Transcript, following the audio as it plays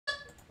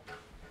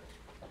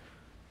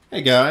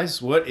Hey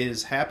guys, what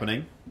is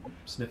happening?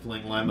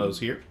 Sniffling Limos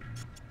here.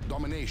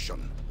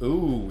 Domination.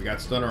 Ooh, we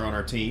got Stunner on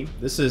our team.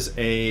 This is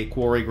a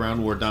Quarry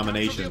Ground War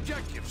Domination.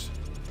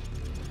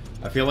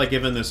 I feel like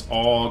giving this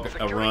AUG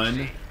a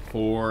run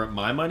for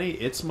my money,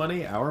 its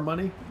money, our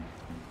money.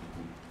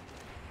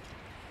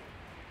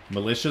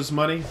 Militia's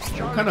money?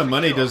 What kind of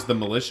money does the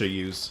militia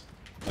use?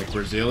 Like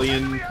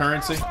Brazilian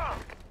currency? I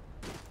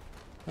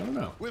don't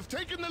know. We've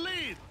taken the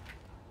lead.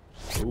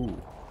 Ooh.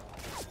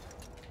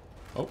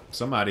 Oh,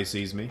 somebody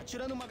sees me. I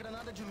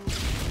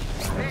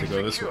have to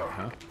go this way,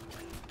 huh?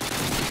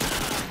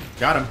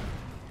 Got him.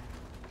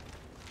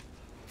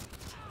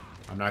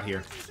 I'm not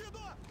here.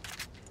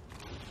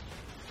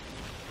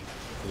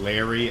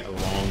 Larry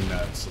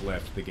Longnuts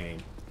left the game.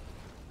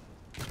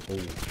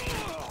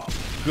 Oh.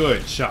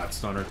 Good shot,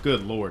 Stunner.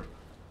 Good lord.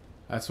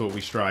 That's what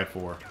we strive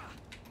for.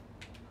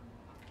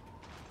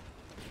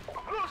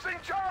 Losing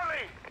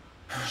Charlie.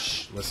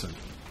 Shh, listen.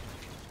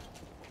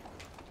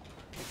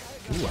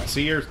 Ooh, I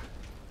see your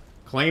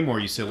Claymore,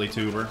 you silly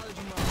tuber.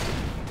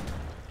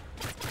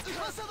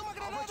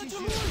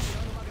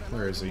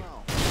 Where is he?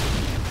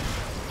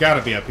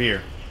 Gotta be up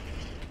here.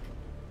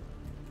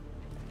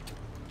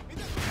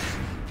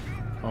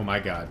 Oh my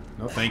god.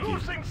 No thank you.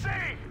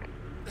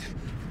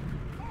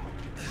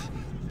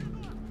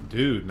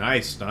 Dude,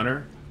 nice,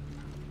 Stunner.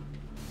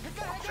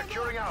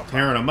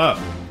 Tearing them up.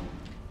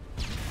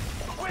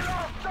 Okay,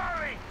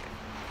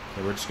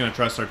 we're just gonna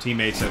trust our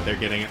teammates that they're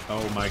getting it.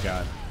 Oh my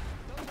god.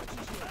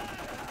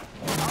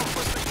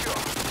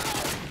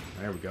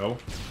 There we go.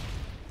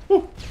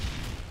 Woo!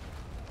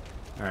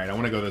 Alright, I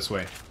want to go this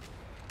way.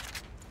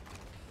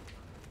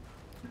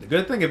 The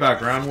good thing about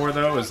Ground War,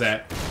 though, is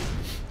that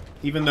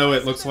even though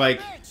it looks like,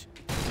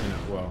 you know,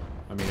 well,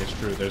 I mean, it's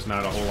true, there's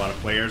not a whole lot of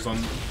players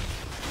on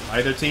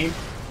either team.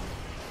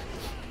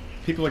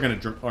 People are gonna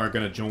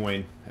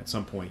join at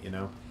some point, you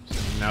know. So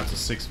now it's a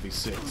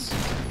 6v6.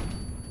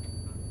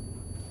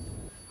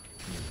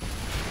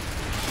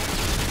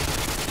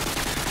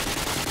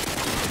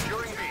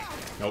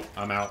 Nope,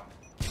 I'm out.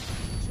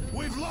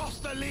 We've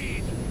lost the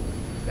lead.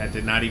 That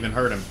did not even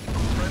hurt him.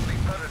 Friendly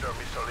Predator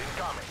missile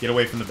incoming. Get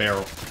away from the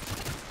barrel.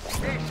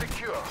 Stay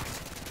secure.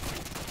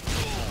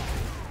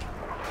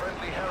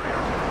 Friendly Harrier.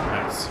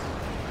 Nice.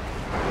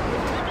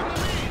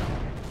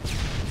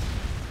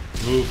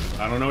 Oof,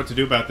 I don't know what to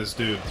do about this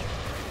dude.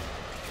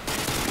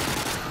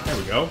 There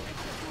we go.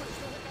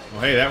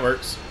 Well, hey, that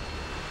works.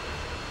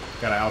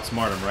 Gotta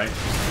outsmart him, right?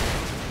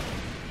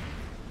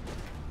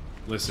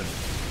 Listen.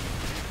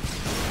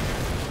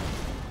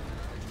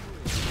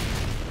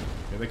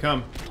 Here they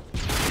come.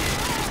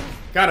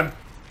 Got him.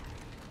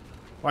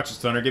 Watch it,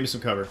 Stunner. Give me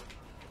some cover.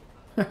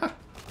 4-0.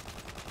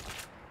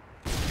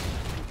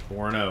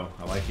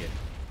 I like it.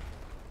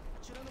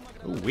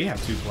 Ooh, we have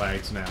 2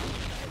 flags now.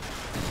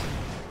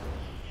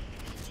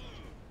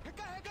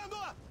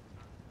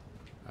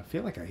 I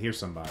feel like I hear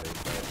somebody.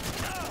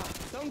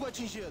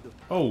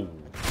 Oh.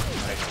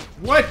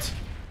 What?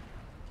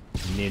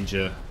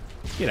 Ninja.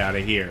 Get out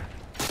of here.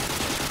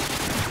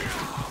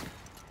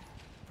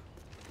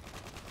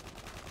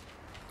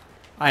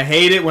 I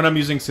hate it when I'm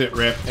using sit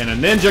rip and a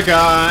ninja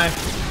guy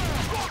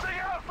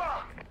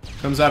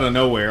comes out of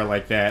nowhere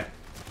like that.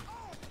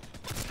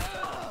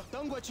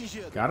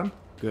 Got him?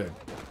 Good.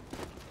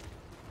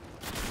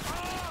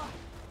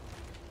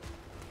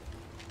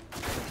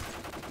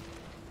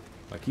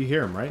 Like you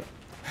hear him, right?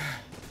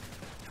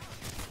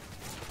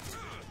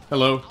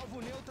 Hello.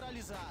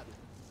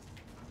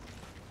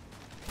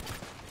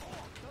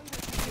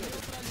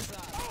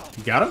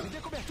 You got him?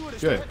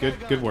 Good,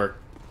 good work.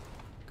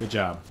 Good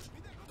job.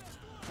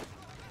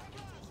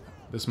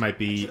 This might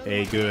be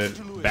a good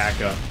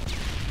backup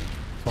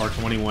for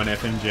 21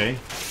 FMJ.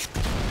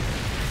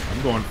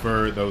 I'm going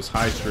for those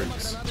high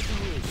streaks.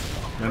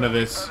 None of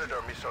this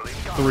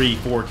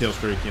 3-4 kill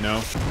streak, you know?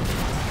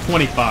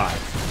 25.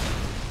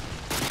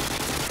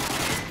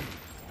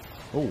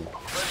 Oh.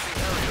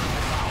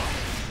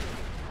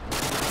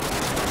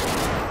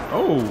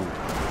 Oh.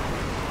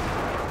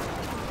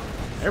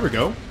 There we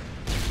go.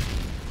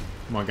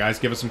 Come on, guys.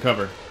 Give us some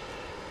cover.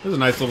 This is a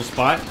nice little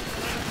spot.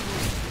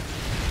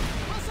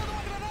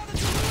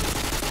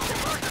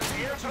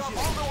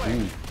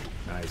 Ooh,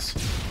 nice.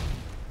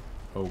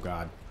 Oh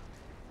god.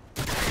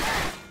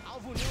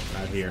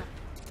 Not here.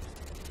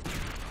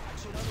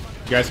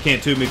 You guys can't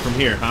tube me from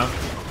here, huh?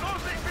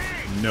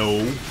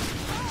 No.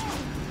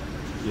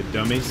 You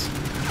dummies.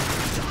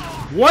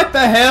 What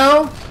the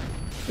hell?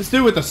 This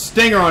dude with a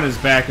stinger on his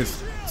back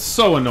is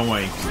so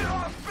annoying.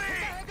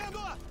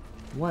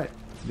 What?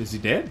 Is he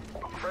dead?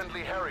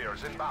 Friendly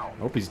Harriers inbound.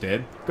 Hope he's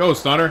dead. Go,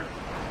 Stunner.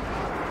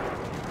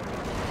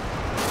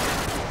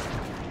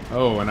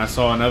 Oh, and I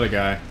saw another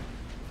guy.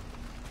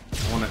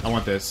 I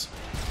want this.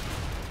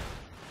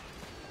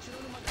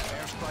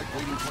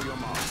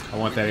 I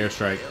want that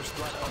airstrike.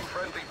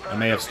 I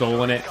may have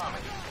stolen it.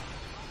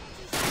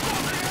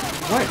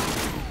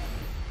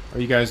 What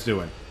are you guys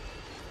doing?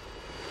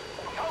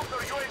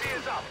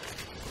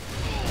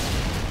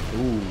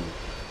 Ooh.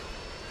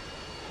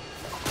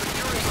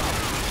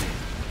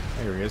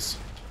 There he is.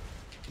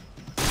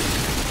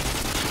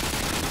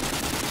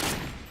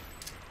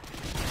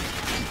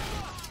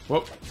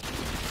 Whoop.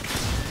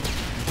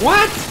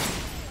 What?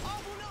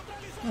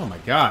 Oh my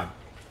god.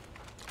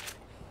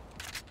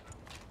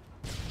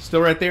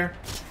 Still right there?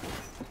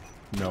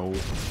 No.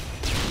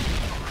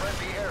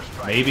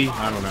 Maybe?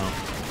 I don't know.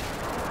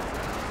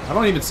 I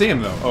don't even see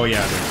him though. Oh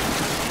yeah, there.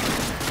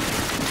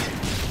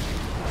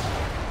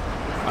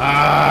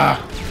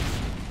 Ah!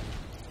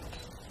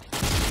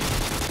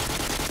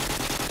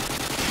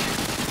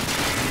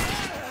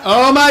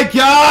 Oh my god!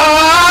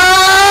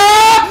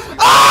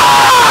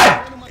 Ah!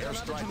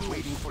 Airstrike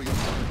waiting for your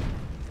mark.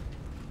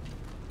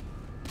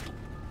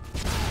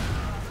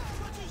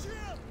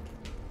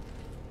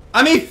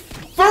 I mean,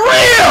 for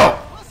real!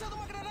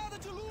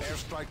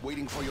 Airstrike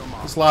waiting for your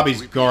mark. This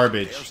lobby's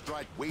garbage.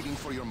 Airstrike waiting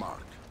for your mark.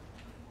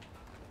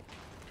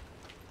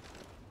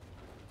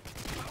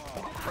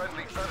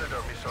 Friendly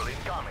Predator missile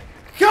incoming.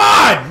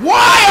 God,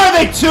 why are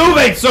they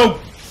tubing so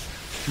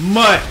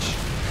much?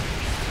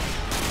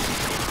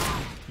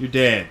 You're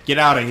dead. Get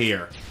out of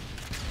here.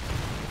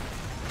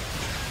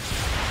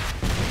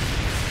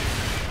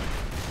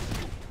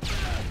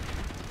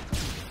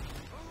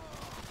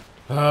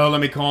 Oh, let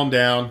me calm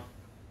down.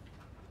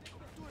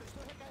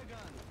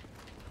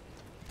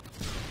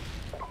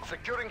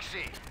 Securing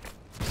C.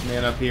 This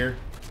man up here.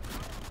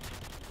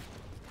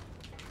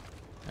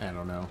 I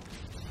don't know.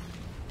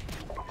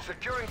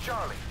 Securing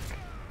Charlie.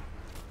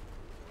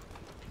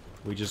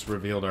 We just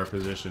revealed our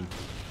position.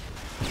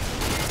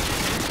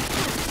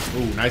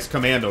 Ooh, nice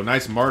commando.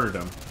 Nice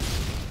martyrdom.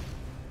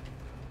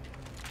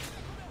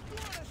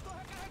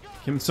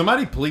 Can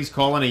somebody please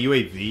call in a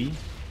UAV?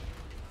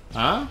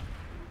 Huh?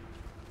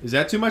 Is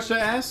that too much to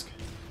ask?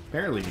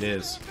 Apparently it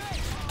is.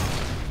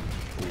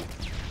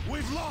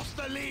 We've lost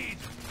the lead.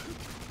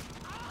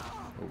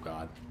 Oh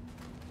god.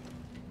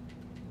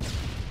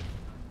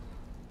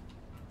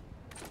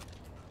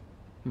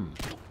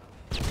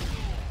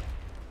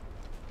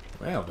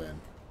 Well then.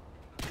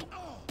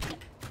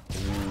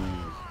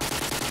 Ooh.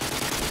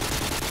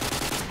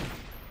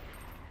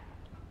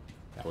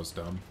 That was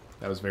dumb.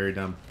 That was very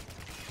dumb.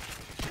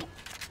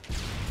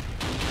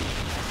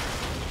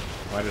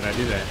 Why did I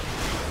do that?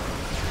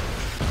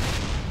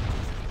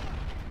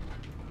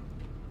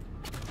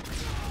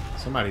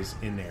 Somebody's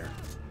in there.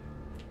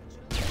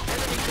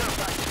 Enemy care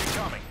package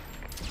incoming.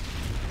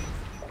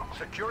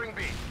 Securing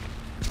B.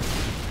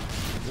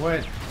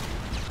 What?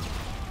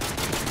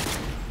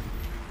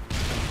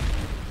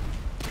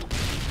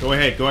 Go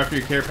ahead, go after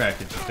your care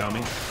package,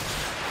 dummy.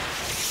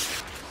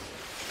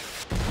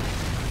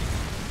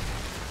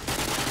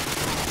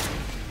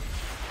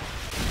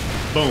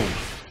 Boom.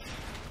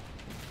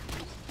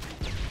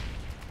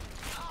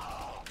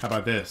 How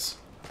about this?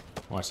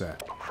 Watch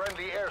that.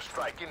 Friendly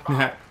airstrike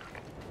inbound.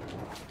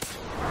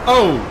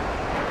 Oh!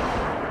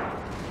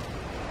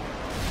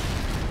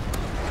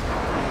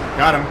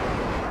 Got him.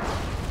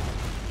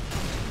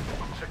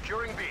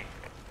 Securing B.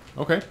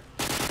 Okay.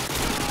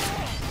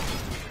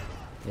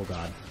 Oh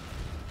god.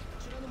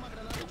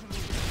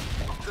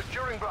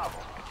 Securing Bravo.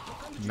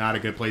 Not a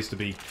good place to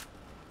be.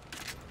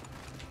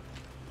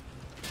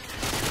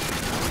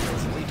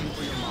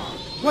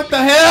 What the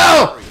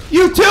hell?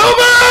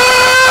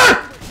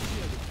 YouTuber!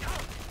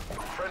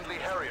 Friendly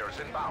Harriers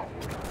inbound.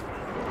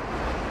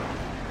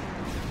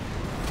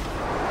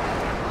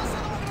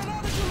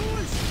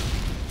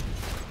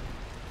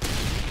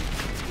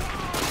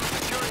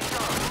 Securing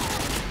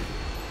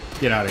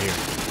Charlie. Get out of here.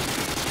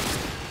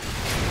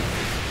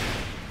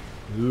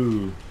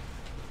 Ooh.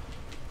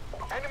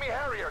 Enemy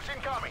Harriers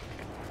incoming.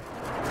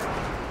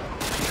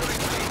 Securing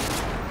C.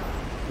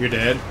 You're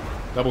dead.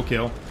 Double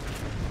kill.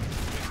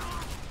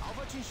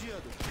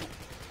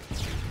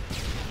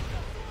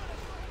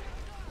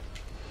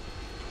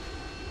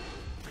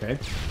 Okay.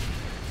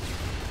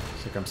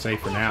 Looks like I'm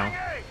safe for now.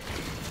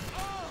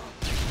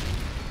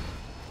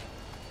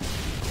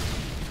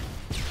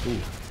 Ooh.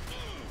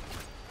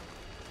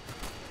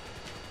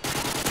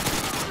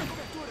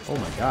 Oh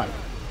my god.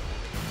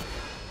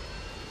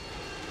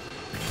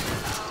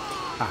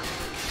 Ah.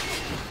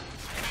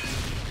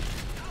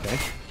 Okay.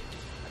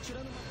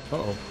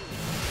 Uh-oh.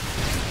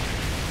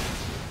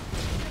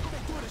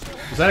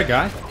 Was that a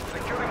guy?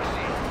 Securing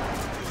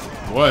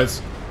C.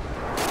 Was.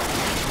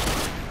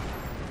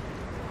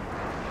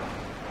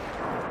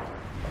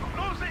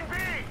 Losing B.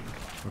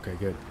 Okay,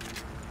 good.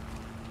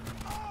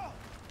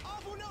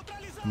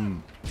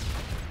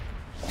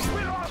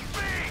 We lost B.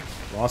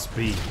 Lost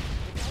B.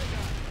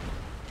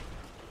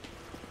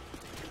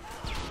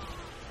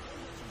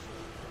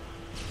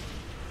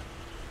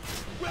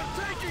 We're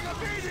taking a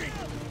beating.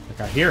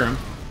 Like I hear him.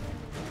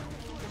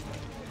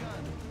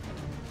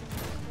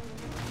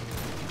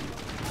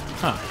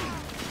 Huh.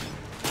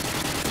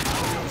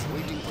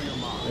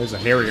 There's a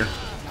Harrier.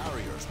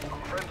 Harriers.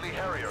 Friendly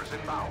Harriers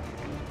inbound.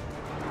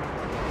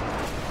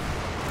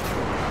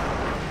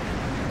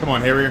 Come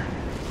on, Harrier.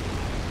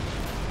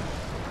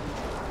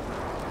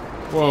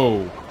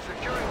 Whoa.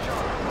 Securing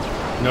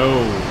Charlie. No.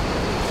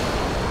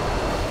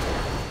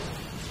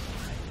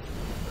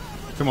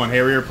 Come on,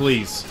 Harrier,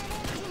 please.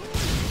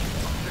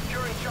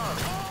 Securing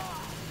Charlie.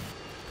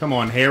 Come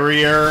on,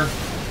 Harrier.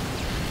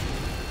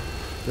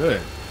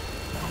 Good.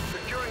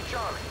 Securing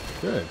Charlie.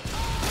 Good.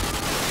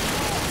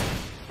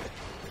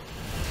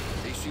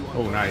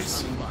 Oh,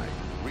 nice.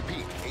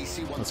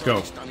 Let's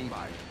go.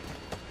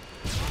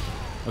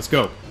 Let's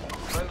go.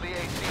 Friendly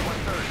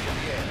AC-130 in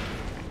the air.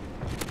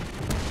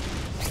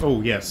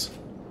 Oh, yes.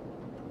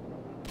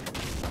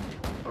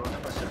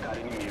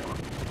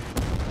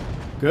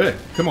 Good.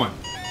 Come on.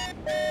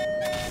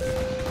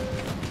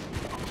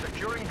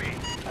 Securing B.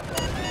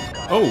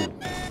 Oh.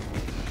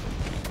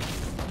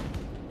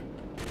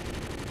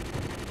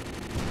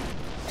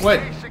 What?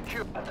 A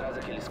secure.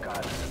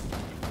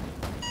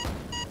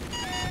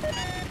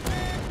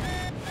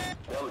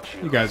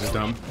 You guys are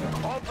dumb.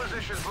 All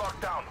positions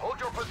locked down. Hold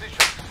your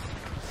position.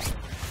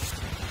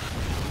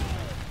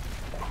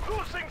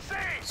 Losing C.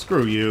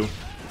 Screw you.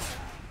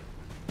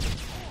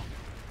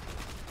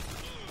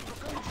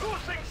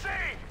 Losing C.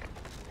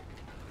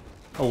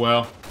 Oh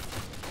well.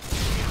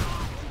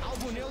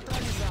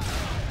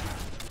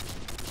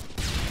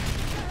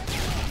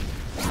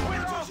 We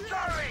lost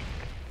Charlie.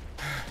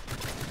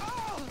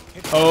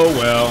 Oh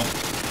well.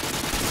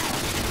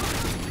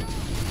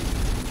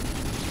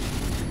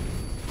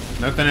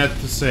 Nothing else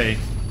to say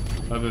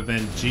other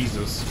than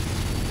Jesus.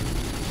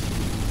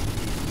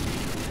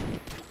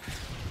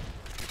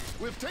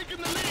 We've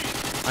taken the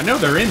lead. I know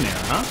they're in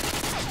there, huh?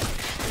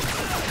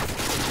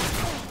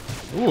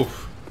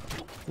 Oof.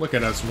 Look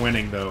at us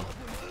winning though.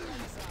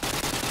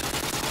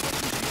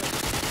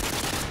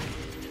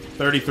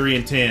 33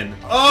 and 10.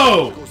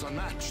 Oh! Goes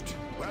unmatched.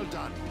 Well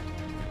done.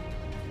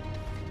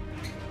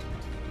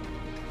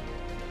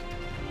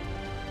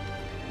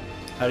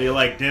 How do you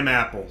like dim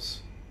apples?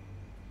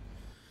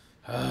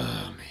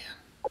 Oh,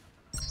 man.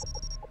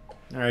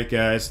 Alright,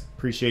 guys.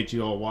 Appreciate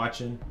you all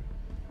watching.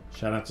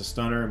 Shout out to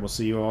Stunner, and we'll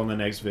see you all in the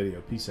next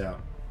video. Peace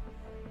out.